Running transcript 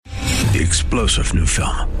The explosive new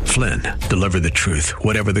film, Flynn, deliver the truth,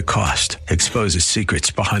 whatever the cost, exposes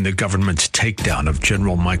secrets behind the government's takedown of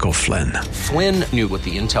General Michael Flynn. Flynn knew what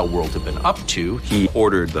the intel world had been up to. He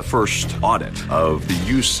ordered the first audit of the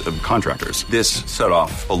use of contractors. This set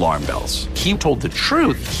off alarm bells. He told the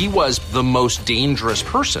truth. He was the most dangerous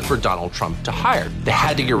person for Donald Trump to hire. They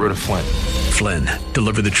had to get rid of Flynn. Flynn,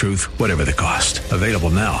 deliver the truth, whatever the cost. Available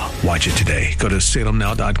now. Watch it today. Go to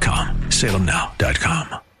salemnow.com.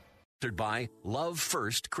 salemnow.com. By Love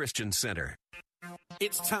First Christian Center.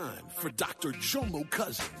 It's time for Dr. Jomo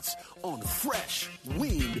Cousins on Fresh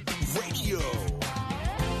Wind Radio.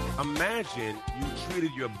 Imagine you treated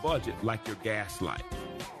your budget like your gas light.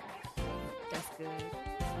 That's good.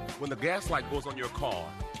 When the gas light goes on your car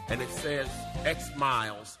and it says X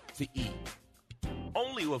miles to E,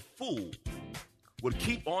 only a fool would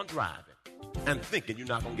keep on driving and thinking you're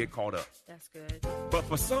not going to get caught up. That's good. But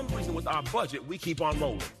for some reason with our budget, we keep on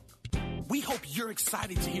rolling. We hope you're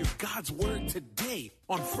excited to hear God's word today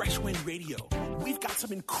on Fresh Wind Radio. We've got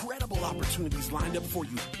some incredible opportunities lined up for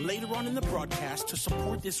you later on in the broadcast to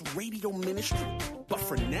support this radio ministry. But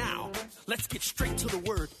for now, let's get straight to the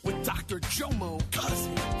word with Dr. Jomo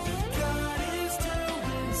Cousins. God is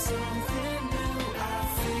doing something new. I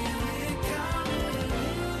feel it coming.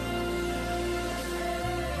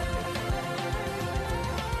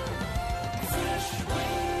 Fresh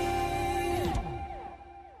Wind.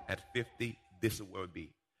 At 50, this is where it would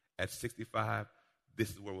be. At 65, this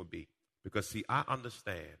is where it would be. Because, see, I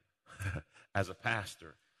understand as a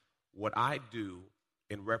pastor what I do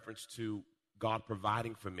in reference to God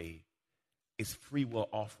providing for me is free will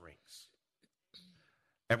offerings.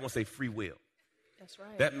 Everyone say free will. That's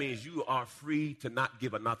right. That means you are free to not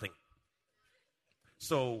give a nothing.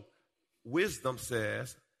 So wisdom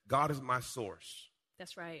says God is my source.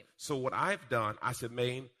 That's right. So what I've done, I said,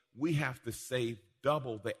 man, we have to save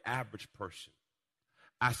double the average person.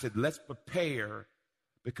 I said, let's prepare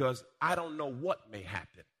because I don't know what may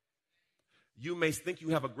happen. You may think you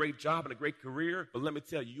have a great job and a great career, but let me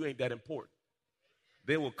tell you, you ain't that important.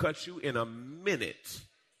 They will cut you in a minute.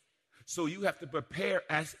 So you have to prepare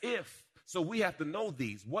as if. So we have to know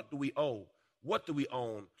these. What do we owe? What do we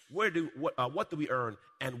own? What do we earn?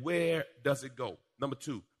 And where does it go? Number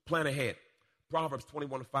 2, plan ahead. Proverbs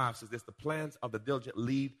 21:5 says this: the plans of the diligent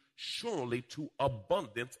lead surely to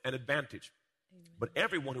abundance and advantage. Amen. But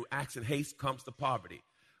everyone who acts in haste comes to poverty.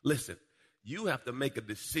 Listen, you have to make a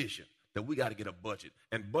decision that we got to get a budget.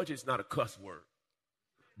 And budget is not a cuss word.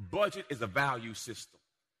 Budget is a value system.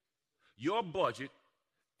 Your budget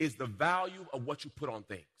is the value of what you put on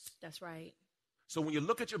things. That's right. So when you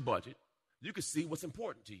look at your budget, you can see what's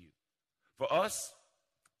important to you. For us,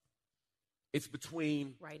 it's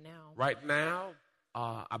between right now.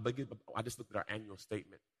 I just looked at our annual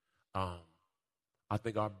statement. I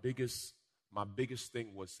think my biggest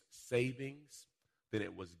thing was savings, then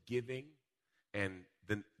it was giving, and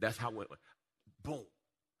then that's how it went. Boom.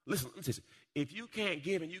 Listen, let me tell you, if you can't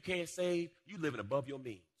give and you can't save, you living above your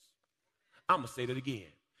means. I'm going to say that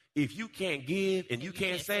again. If you can't give and you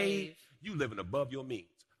can't save, you living above your means.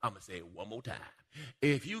 I'm going to say it one more time.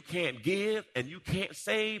 If you can't give and you can't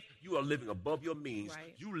save, you are living above your means.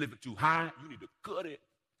 Right. You living too high, you need to cut it.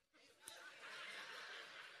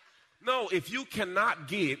 No, if you cannot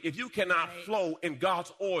give, if you cannot flow in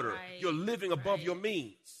God's order, you're living above your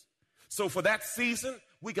means. So for that season,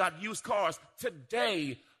 we got used cars.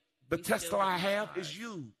 Today, the Tesla I have is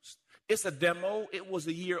used. It's a demo. It was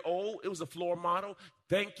a year old. It was a floor model.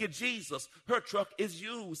 Thank you, Jesus. Her truck is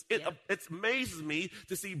used. It amazes me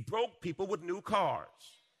to see broke people with new cars.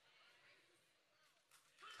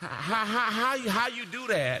 How you do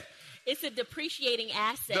that? It's a depreciating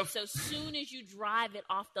asset. So as soon as you drive it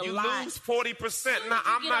off the you lot, lose 40%. Now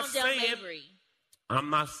I'm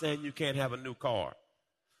not saying you can't have a new car.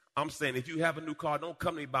 I'm saying if you have a new car, don't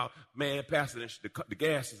come to me about, man, Pastor, the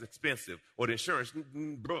gas is expensive or the insurance.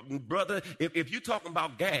 Brother, if you're talking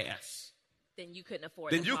about gas, then you couldn't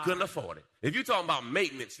afford it. Then you couldn't afford it. If you're talking about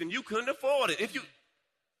maintenance, then you couldn't afford it.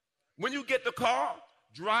 When you get the car,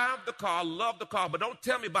 drive the car, love the car, but don't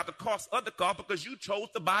tell me about the cost of the car because you chose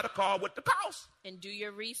to buy the car with the cost. And do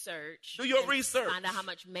your research. Find out how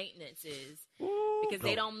much maintenance is. Because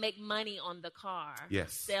they don't make money on the car.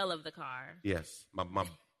 Yes. Sale of the car. Yes. My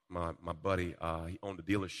buddy, he owned a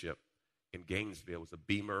dealership in Gainesville. It was a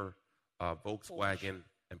Beamer, Volkswagen,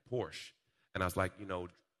 and Porsche. And I was like, Malcolm,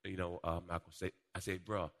 I said,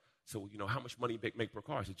 bro, so, how much money you make per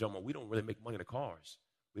car? I said, Jomo, we don't really make money in the cars.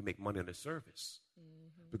 We make money in the service.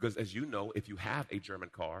 Mm-hmm. Because as you know, if you have a German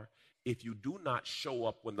car, if you do not show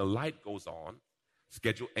up when the light goes on,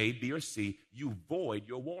 schedule A, B, or C, you void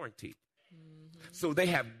your warranty. So they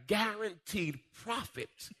have guaranteed profit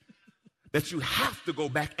that you have to go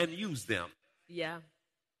back and use them. Yeah.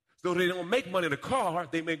 So they don't make money in the car,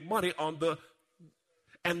 they make money on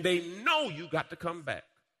and they know you got to come back.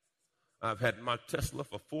 I've had my Tesla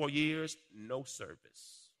for 4 years, no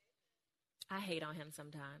service. I hate on him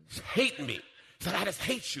sometimes. Hate me. He said, I just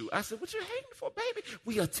hate you. I said, what you hating me for, baby?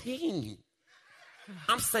 We a team.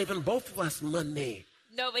 I'm saving both of us money.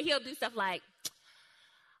 No, but he'll do stuff like,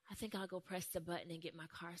 I think I'll go press the button and get my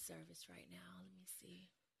car serviced right now. Let me see.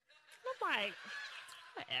 I'm like,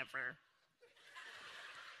 whatever.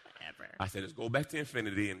 I said, let's go back to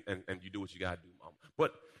infinity and you do what you got to do, Mama.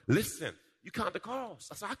 But listen, you count the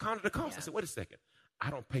cost. I said, I counted the cost. Yeah. I said, wait a second. I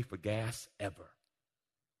don't pay for gas ever.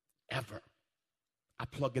 Ever. I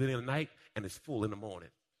plug it in at night and it's full in the morning.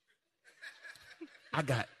 I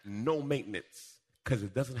got no maintenance because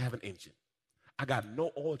it doesn't have an engine. I got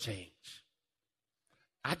no oil change.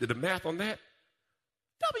 I did the math on that.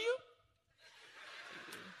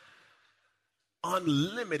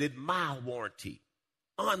 Unlimited mile warranty.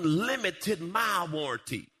 Unlimited mile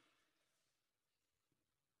warranty.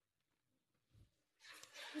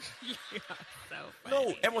 Yeah, so funny.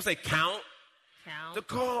 No, everyone say count the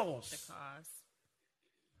cost. The cost.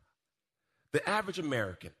 The average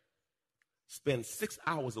American spends 6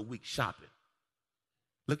 hours a week shopping.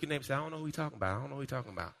 Look at your neighbor and say, I don't know who he's talking about. I don't know who he's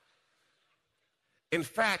talking about. In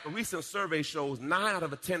fact, a recent survey shows 9 out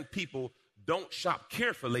of 10 people don't shop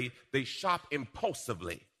carefully. They shop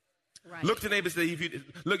impulsively. Right. Look at your neighbor and say,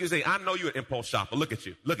 look and say, I know you're an impulse shopper. Look at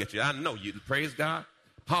you. Look at you. I know you. Praise God.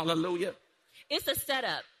 Hallelujah. It's a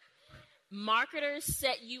setup. Marketers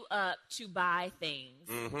set you up to buy things.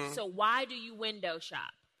 Mm-hmm. So why do you window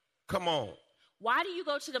shop? Come on. Why do you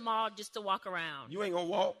go to the mall just to walk around? You ain't going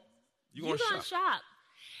to walk. You're going to shop.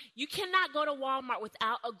 You cannot go to Walmart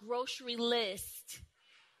without a grocery list.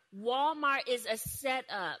 Walmart is a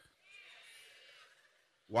setup.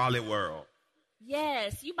 Wally World.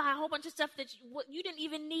 Yes, you buy a whole bunch of stuff that you didn't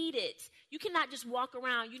even need it. You cannot just walk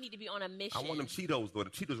around. You need to be on a mission. I want them Cheetos, though. The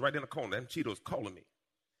Cheetos right in the corner. Them Cheetos calling me.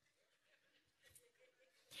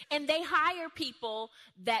 And they hire people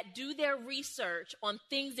that do their research on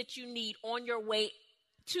things that you need on your way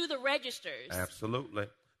to the registers. Absolutely.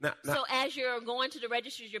 Now, so as you're going to the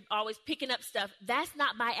registers, you're always picking up stuff. That's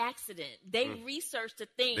not by accident. They research the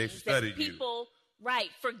things that people,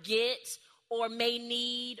 forget or may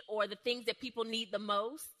need, or the things that people need the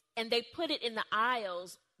most, and they put it in the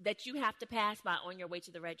aisles that you have to pass by on your way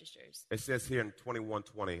to the registers. It says here in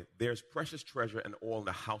 21:20, there's precious treasure and oil in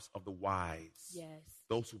the house of the wise. Yes.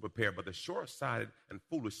 Those who prepare, but the short-sighted and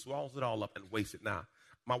foolish swallows it all up and wastes it. Now,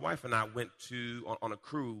 my wife and I went on a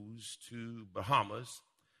cruise to Bahamas,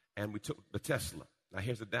 and we took the Tesla. Now,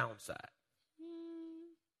 here's the downside.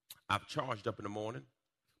 I've charged up in the morning,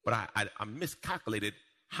 but I miscalculated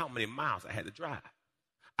how many miles I had to drive.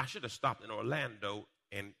 I should have stopped in Orlando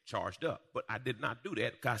and charged up, but I did not do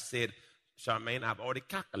that because I said, Charmaine, I've already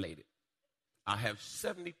calculated. I have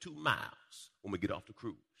 72 miles when we get off the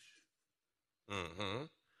cruise. Mm-hmm.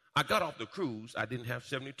 I got off the cruise. I didn't have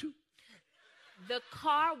 72. The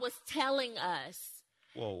car was telling us,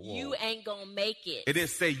 whoa. You ain't going to make it. It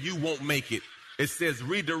didn't say you won't make it. It says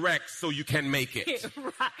redirect so you can make it.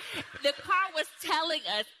 Right. The car was telling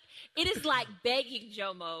us, it is like begging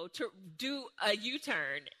Jomo to do a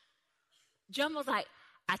U-turn. Jomo's like,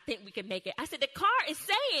 I think we can make it. I said, the car is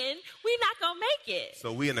saying we're not going to make it.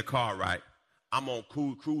 So we in the car, right? I'm on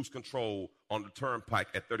cruise control on the turnpike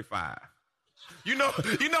at 35. You know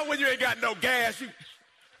when you ain't got no gas, you're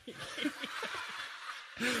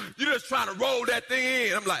just trying to roll that thing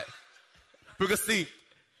in. I'm like, because see,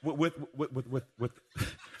 with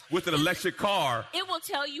an electric car, it will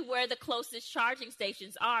tell you where the closest charging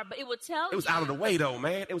stations are, but it will tell you. It was out of the way, though,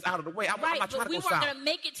 man. It was out of the way. I'm not trying to go south. We weren't going to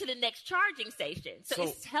make it to the next charging station, so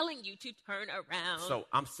it's telling you to turn around. So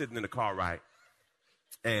I'm sitting in the car, right,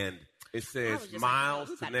 and it says miles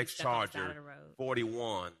to the next charger,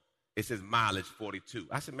 41. It says mileage 42.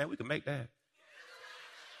 I said, man, we can make that.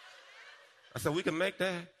 I said, we can make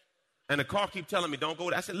that. And the car keep telling me, don't go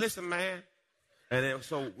there. I said, listen, man. And then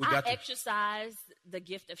so we got exercised the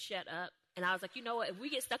gift of shut up. And I was like, you know what? If we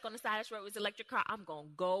get stuck on the side of this road with this electric car, I'm going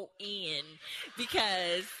to go in.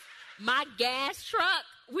 Because my gas truck,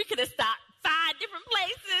 we could have stopped 5 different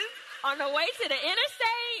places on the way to the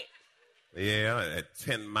interstate. Yeah, at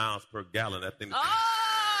 10 miles per gallon. That thing. Oh!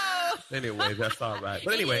 Anyway, that's all right.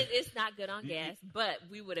 But anyway. It's not good on gas, but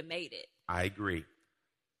we would have made it. I agree.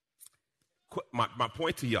 My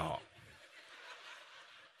point to y'all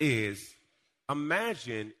is,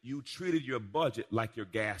 imagine you treated your budget like your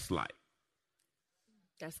gas light.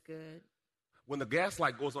 That's good. when the gas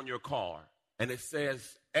light goes on your car and it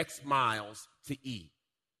says X miles to E,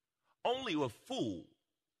 only a fool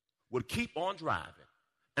would keep on driving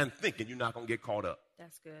and thinking you're not going to get caught up.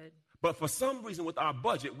 That's good. But for some reason with our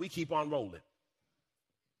budget, we keep on rolling.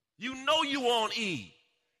 You know you on E.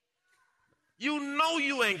 You know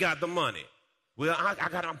you ain't got the money. Well, I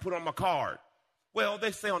got to put on my card. Well,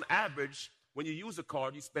 they say on average, when you use a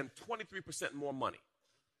card, you spend 23% more money.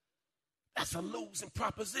 That's a losing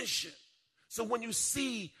proposition. So when you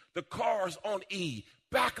see the cars on E,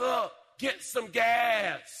 back up, get some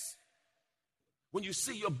gas. When you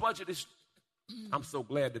see your budget is, I'm so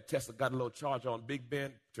glad that Tesla got a little charge on Big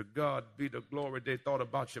Ben. To God be the glory. They thought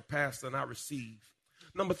about your pastor and I receive.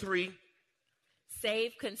 Number 3.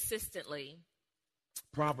 Save consistently.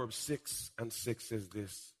 Proverbs 6:6 says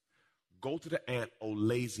this. Go to the ant, O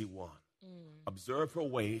lazy one. Observe her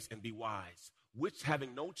ways and be wise. Which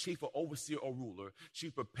having no chief or overseer or ruler, she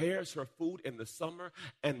prepares her food in the summer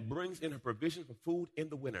and brings in her provision for food in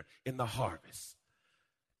the winter, in the harvest.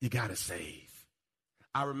 You got to save.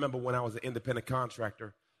 I remember when I was an independent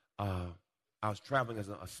contractor, I was traveling as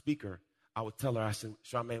a speaker. I would tell her, I said,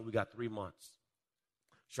 Charmaine, we got 3 months.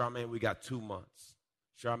 Charmaine, we got 2 months.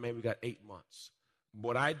 Charmaine, we got 8 months.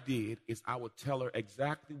 What I did is I would tell her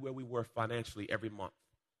exactly where we were financially every month.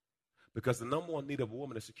 Because the number one need of a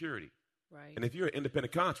woman is security. Right. And if you're an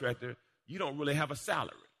independent contractor, you don't really have a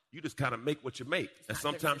salary. You just kind of make what you make. And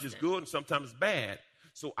sometimes it's good and sometimes it's bad.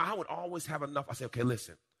 So I would always have enough. I say, okay,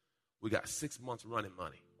 listen, we got 6 months running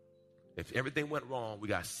money. If everything went wrong, we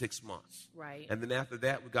got 6 months. Right. And then after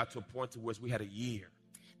that, we got to a point to where we had a year.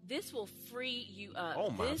 This will free you up.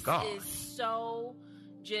 Oh, my God. This is so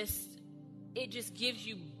it just gives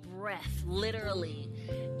you breath, literally,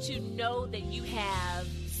 to know that you have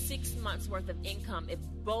 6 months worth of income if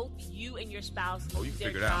both you and your spouse lose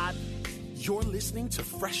their job. You're listening to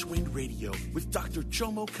Fresh Wind Radio with Dr.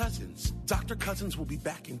 Jomo Cousins. Dr. Cousins will be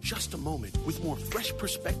back in just a moment with more fresh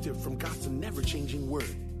perspective from God's never-changing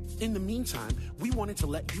word. In the meantime, we wanted to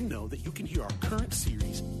let you know that you can hear our current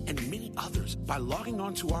series and many others by logging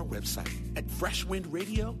on to our website at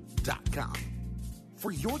freshwindradio.com.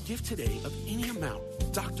 For your gift today of any amount,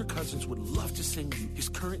 Dr. Cousins would love to send you his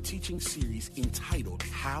current teaching series entitled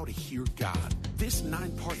How to Hear God. This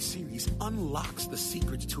 9-part series unlocks the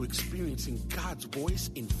secrets to experiencing God's voice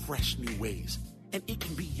in fresh new ways. And it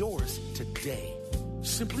can be yours today.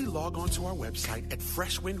 Simply log on to our website at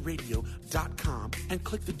freshwindradio.com and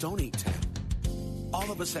click the Donate tab.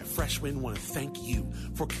 All of us at Freshwind want to thank you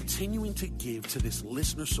for continuing to give to this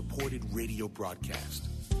listener-supported radio broadcast.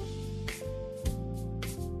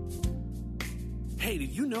 Hey,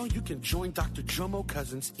 did you know you can join Dr. Jomo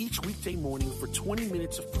Cousins each weekday morning for 20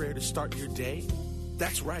 minutes of prayer to start your day?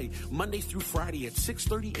 That's right. Monday through Friday at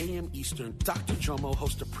 6:30 a.m. Eastern, Dr. Jomo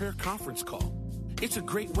hosts a prayer conference call. It's a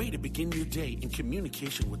great way to begin your day in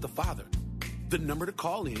communication with the Father. The number to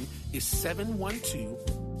call in is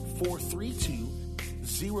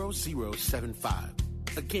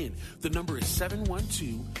 712-432-0075. Again, the number is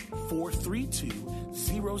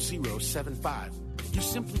 712-432-0075. You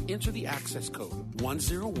simply enter the access code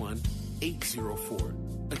 101804.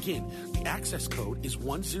 Again, the access code is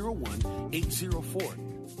 101804.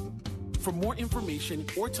 For more information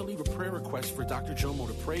or to leave a prayer request for Dr. Jomo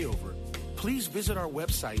to pray over, please visit our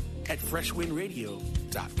website at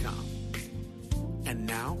freshwindradio.com. And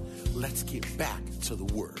now, let's get back to the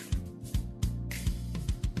Word.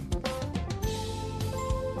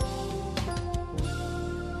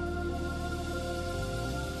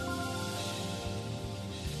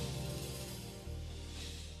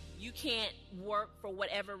 You can't work for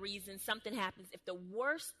whatever reason. Something happens. If the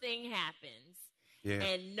worst thing happens,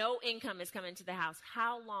 and no income is coming to the house,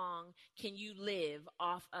 how long can you live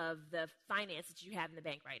off of the finances you have in the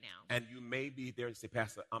bank right now? And you may be there and say,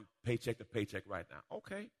 Pastor, I'm paycheck to paycheck right now.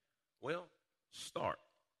 Okay, well, start.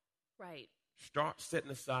 Right. Start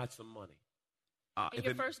setting aside some money. And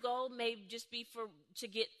your first goal may just be to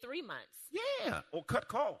get 3 months. Yeah, or cut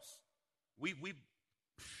costs. We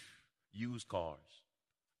use cars.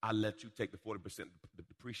 I'll let you take the 40%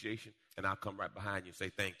 depreciation, and I'll come right behind you and say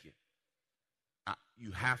thank you.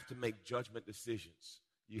 You have to make judgment decisions.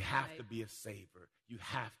 You have to be a saver. You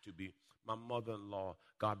have to be. My mother-in-law,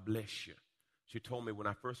 God bless you, she told me when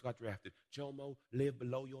I first got drafted, Jomo, live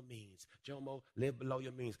below your means. Jomo, live below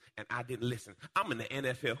your means. And I didn't listen. I'm in the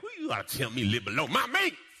NFL. Who you got to tell me live below my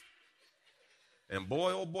means? And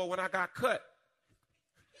boy, oh boy, when I got cut.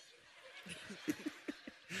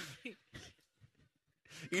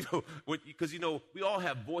 Because, we all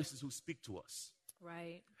have voices who speak to us.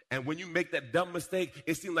 Right. And when you make that dumb mistake,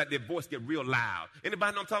 it seems like their voice get real loud.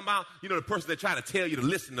 Anybody know what I'm talking about? You know, the person that try to tell you to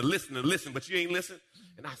listen, but you ain't listen.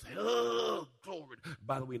 And I say, oh, glory.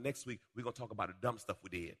 By the way, next week, we're going to talk about the dumb stuff we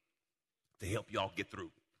did to help y'all get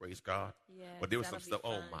through. Praise God. Yes, but there was some stuff,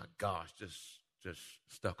 oh, my gosh, just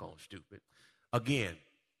stuck on stupid. Again,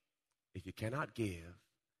 if you cannot give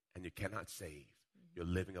and you cannot save, you're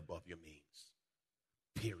living above your means.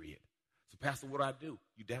 Period. So, Pastor, what do I do?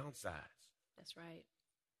 You downsize. That's right.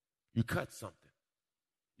 You cut something.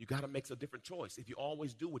 You got to make a different choice. If you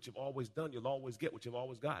always do what you've always done, you'll always get what you've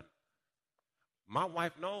always gotten. My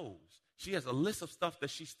wife knows. She has a list of stuff that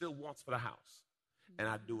she still wants for the house. And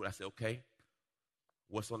I do it. I say, okay,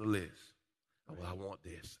 what's on the list? Oh, well, I want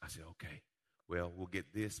this. I say, okay. Well, we'll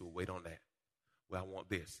get this. We'll wait on that. Well, I want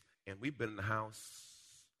this. And we've been in the house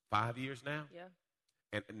 5 years now. Yeah.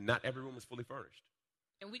 And not every room is fully furnished.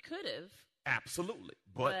 And we could have. Absolutely.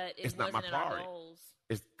 But it's not my priority.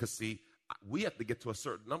 It's because, see, we have to get to a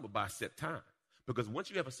certain number by a set time. Because once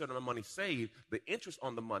you have a certain amount of money saved, the interest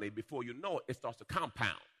on the money, before you know it, it starts to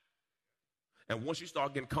compound. And once you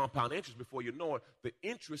start getting compound interest, before you know it, the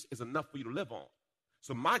interest is enough for you to live on.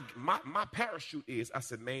 So my parachute is, I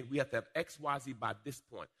said, man, we have to have X, Y, Z by this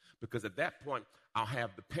point. Because at that point, I'll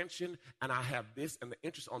have the pension, and I'll have this, and the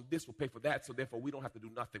interest on this will pay for that. So therefore, we don't have to do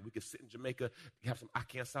nothing. We can sit in Jamaica, have some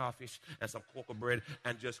ackee saltfish and some cocoa bread,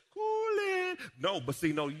 and just cool it. No, but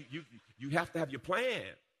see, no, you have to have your plan.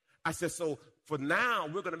 I said, so for now,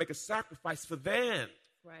 we're going to make a sacrifice for then.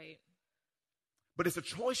 Right. But it's a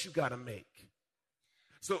choice you got to make.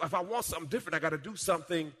 So if I want something different, I got to do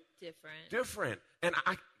something different. And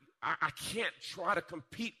I can't try to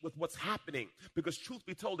compete with what's happening, because truth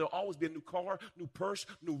be told, there'll always be a new car, new purse,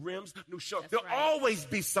 new rims, new shirt. There'll always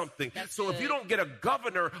be something. That's so good. If you don't get a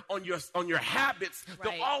governor on your habits,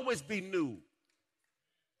 there'll always be new.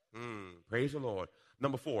 Praise the Lord.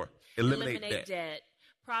 Number 4, eliminate debt.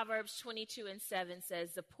 Proverbs 22:7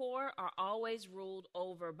 says, the poor are always ruled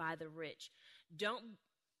over by the rich. Don't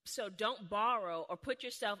borrow or put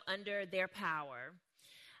yourself under their power.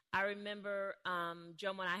 I remember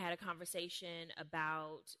Jomo and I had a conversation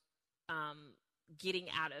about getting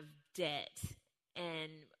out of debt.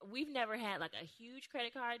 And we've never had like a huge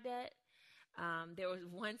credit card debt. There was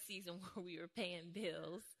one season where we were paying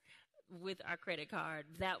bills with our credit card.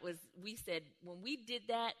 We said, when we did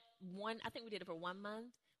that, I think we did it for 1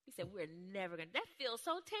 month. We said, we're never going to, that feels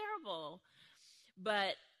so terrible.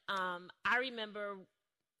 But I remember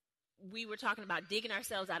we were talking about digging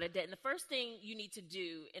ourselves out of debt. And the first thing you need to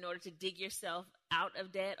do in order to dig yourself out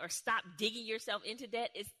of debt or stop digging yourself into debt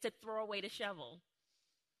is to throw away the shovel.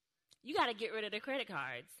 You got to get rid of the credit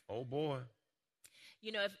cards. Oh, boy.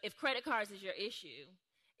 You know, if credit cards is your issue,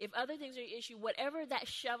 if other things are your issue, whatever that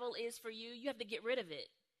shovel is for you, you have to get rid of it.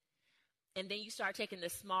 And then you start taking the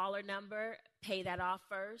smaller number, pay that off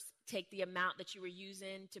first, take the amount that you were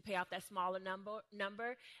using to pay off that smaller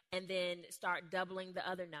number, and then start doubling the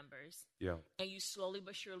other numbers. Yeah. And you slowly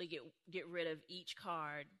but surely get rid of each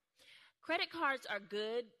card. Credit cards are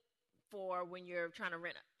good for when you're trying to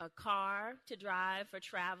rent a car to drive for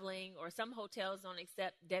traveling, or some hotels don't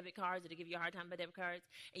accept debit cards, or they give you a hard time about debit cards,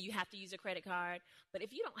 and you have to use a credit card. But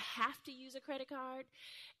if you don't have to use a credit card,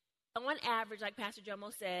 on average, like Pastor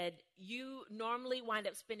Jomo said, you normally wind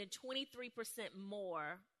up spending 23%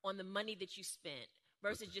 more on the money that you spent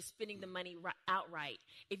versus just spending the money outright.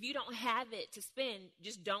 If you don't have it to spend,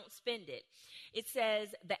 just don't spend it. It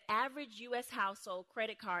says the average U.S. household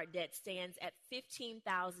credit card debt stands at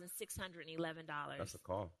 $15,611. That's a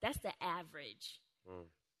call. That's the average.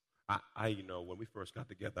 When we first got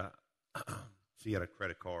together, she had a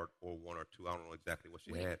credit card or one or two. I don't know exactly what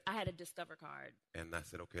she had. I had a Discover card. And I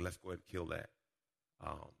said, okay, let's go ahead and kill that.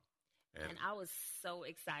 And I was so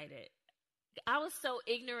excited. I was so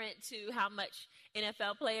ignorant to how much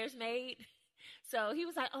NFL players made. So he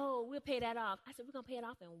was like, oh, we'll pay that off. I said, we're going to pay it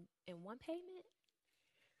off in one payment?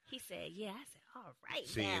 He said, yeah. I said, all right.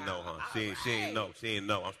 She ain't know, huh? She ain't know. She ain't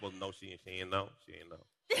know. I'm supposed to know she ain't know. She ain't know.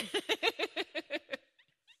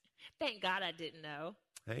 Thank God I didn't know.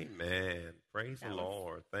 Amen. Praise the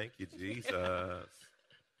Lord. Thank you, Jesus.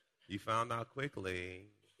 You found out quickly.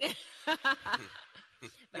 But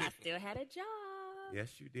I still had a job.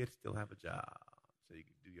 Yes, you did still have a job, so you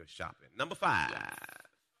can do your shopping. Number 5,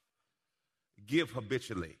 give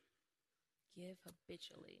habitually. Give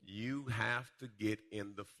habitually. You have to get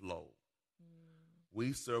in the flow.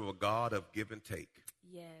 We serve a God of give and take.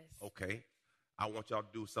 Yes. Okay. I want y'all to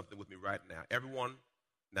do something with me right now. Everyone,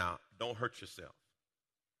 now, don't hurt yourself.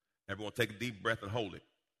 Everyone take a deep breath and hold it.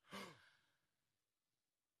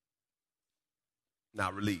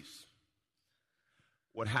 Now release.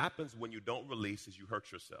 What happens when you don't release is you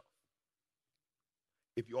hurt yourself.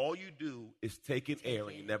 If all you do is take in air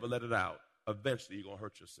and you never let it out, eventually you're going to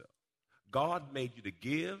hurt yourself. God made you to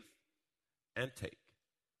give and take.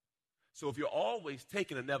 So if you're always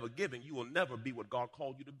taking and never giving, you will never be what God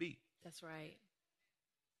called you to be. That's right.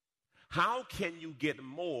 How can you get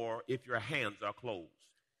more if your hands are closed?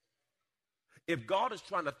 If God is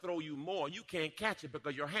trying to throw you more, you can't catch it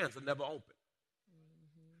because your hands are never open.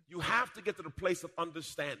 Mm-hmm. You have to get to the place of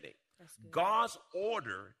understanding. God's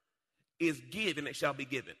order is give and it shall be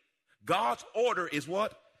given. God's order is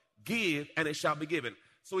what? Give and it shall be given.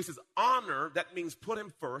 So he says honor, that means put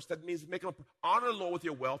him first. That means make him honor the Lord with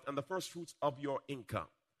your wealth and the first fruits of your income.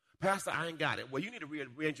 Pastor, I ain't got it. Well, you need to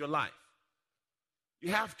rearrange your life.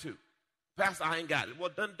 You have to. Pastor, I ain't got it.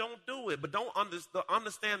 Well, then don't do it. But don't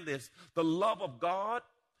understand this. The love of God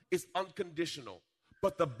is unconditional.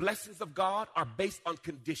 But the blessings of God are based on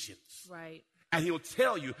conditions. Right. And he'll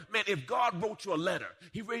tell you, man, if God wrote you a letter,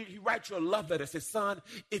 he writes you a love letter, says, son,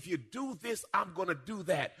 if you do this, I'm going to do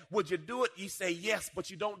that. Would you do it? You say yes, but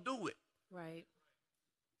you don't do it. Right.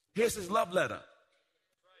 Here's his love letter.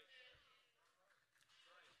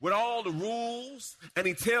 With all the rules, and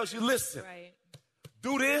he tells you, listen,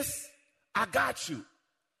 do this, I got you.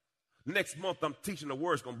 Next month, I'm teaching the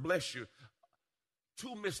word. It's going to bless you.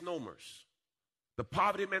 2 misnomers, the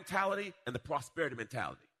poverty mentality and the prosperity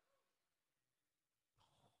mentality.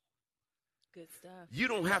 Good stuff. You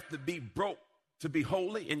don't have to be broke to be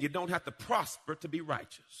holy, and you don't have to prosper to be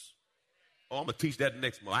righteous. Oh, I'm going to teach that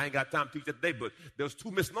next month. I ain't got time to teach that today, but there's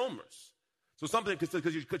 2 misnomers. So something, just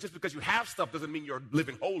because you have stuff doesn't mean you're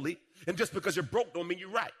living holy, and just because you're broke don't mean you're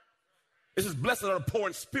right. It says, blessed are the poor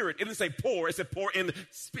in spirit. It didn't say poor, it said poor in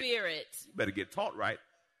spirit. You better get taught right.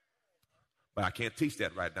 But I can't teach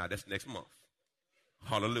that right now. That's next month.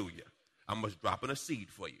 Hallelujah. I'm just dropping a seed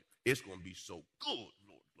for you. It's going to be so good, Lord.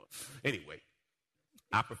 Anyway,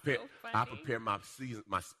 I prepare my season,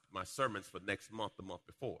 my sermons for next month, the month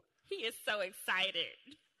before. He is so excited.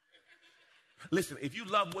 Listen, if you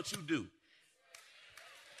love what you do,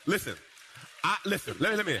 listen,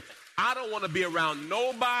 let me. I don't want to be around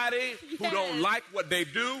nobody who don't like what they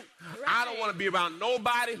do. Right. I don't want to be around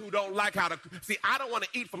nobody who don't like how to see. I don't want to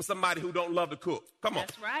eat from somebody who don't love to cook. Come on.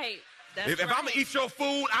 That's right. If I'm going to eat your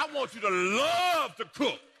food, I want you to love to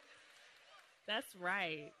cook. That's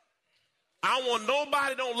right. I don't want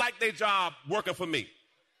nobody don't like their job working for me.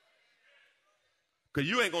 Because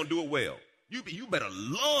you ain't going to do it well. You better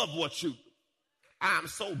love what you do. I'm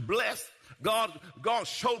so blessed. God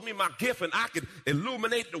showed me my gift and I could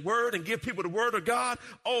illuminate the word and give people the word of God.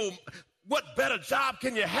 Oh, what better job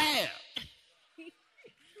can you have?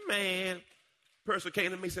 Man, person came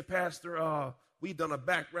to me and said, Pastor, we've done a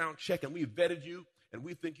background check and we vetted you. And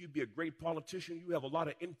we think you'd be a great politician. You have a lot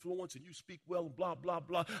of influence and you speak well, blah, blah,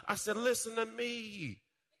 blah. I said, listen to me.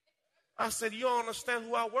 I said, you don't understand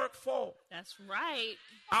who I work for. That's right.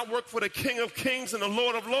 I work for the King of Kings and the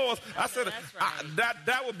Lord of Lords. I said,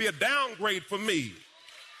 that would be a downgrade for me.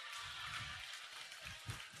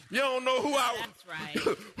 You don't know who That's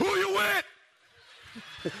right. Who you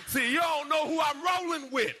with? See, you don't know who I'm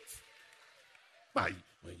rolling with. Why?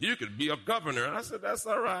 Well, you could be a governor. I said, that's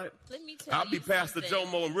all right. Let me tell you I'll be Pastor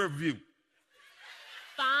Jomo in Riverview.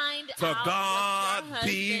 Find to out God what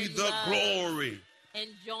your be the glory. And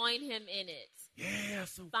join him in it. Yeah.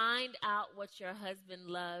 Find out what your husband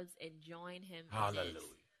loves and join him in it.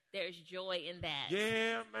 There's joy in that.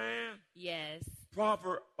 Yeah, man. Yes.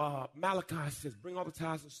 Malachi says, bring all the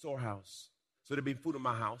tithes in the storehouse so there'll be food in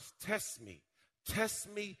my house. Test me,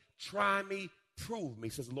 try me, prove me,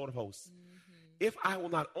 says the Lord of hosts. Mm-hmm. If I will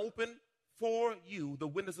not open for you the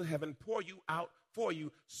windows of heaven, pour you out for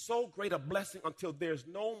you so great a blessing until there's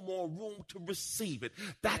no more room to receive it.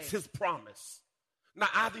 That's his promise. Now,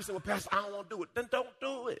 either you say, well, Pastor, I don't want to do it. Then don't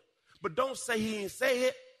do it. But don't say he didn't say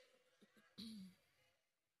it.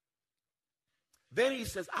 Then he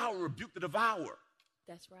says, I'll rebuke the devourer.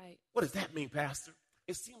 That's right. What does that mean, Pastor?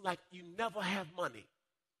 It seems like you never have money.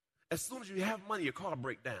 As soon as you have money, your car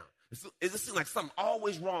breaks down. It seems like something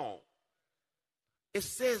always wrong. It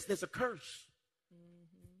says there's a curse.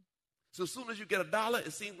 Mm-hmm. So as soon as you get $1,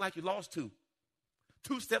 it seems like you lost 2.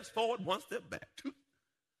 2 steps forward, 1 step back.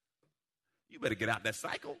 You better get out that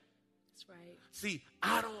cycle. That's right. See,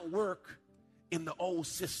 I don't work in the old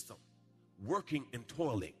system, working and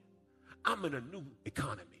toiling. I'm in a new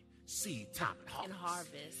economy, seed, time, and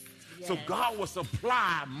harvest. Yes. So God will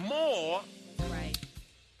supply more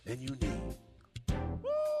than you need. Woo,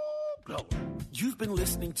 color. You've been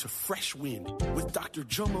listening to Fresh Wind with Dr.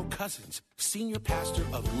 Jomo Cousins, Senior Pastor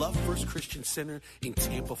of Love First Christian Center in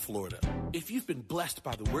Tampa, Florida. If you've been blessed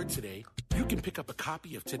by the word today, you can pick up a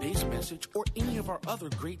copy of today's message or any of our other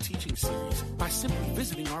great teaching series by simply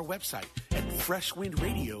visiting our website at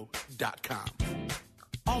freshwindradio.com.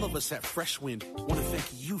 All of us at Fresh Wind want to thank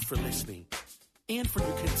you for listening and for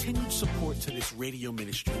your continued support to this radio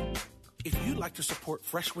ministry. If you'd like to support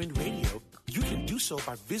Fresh Wind Radio, you can do so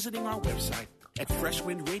by visiting our website at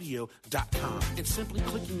freshwindradio.com and simply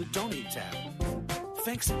clicking the Donate tab.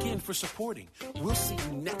 Thanks again for supporting. We'll see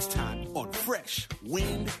you next time on Fresh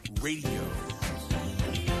Wind Radio.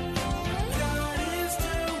 God is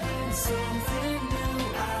doing something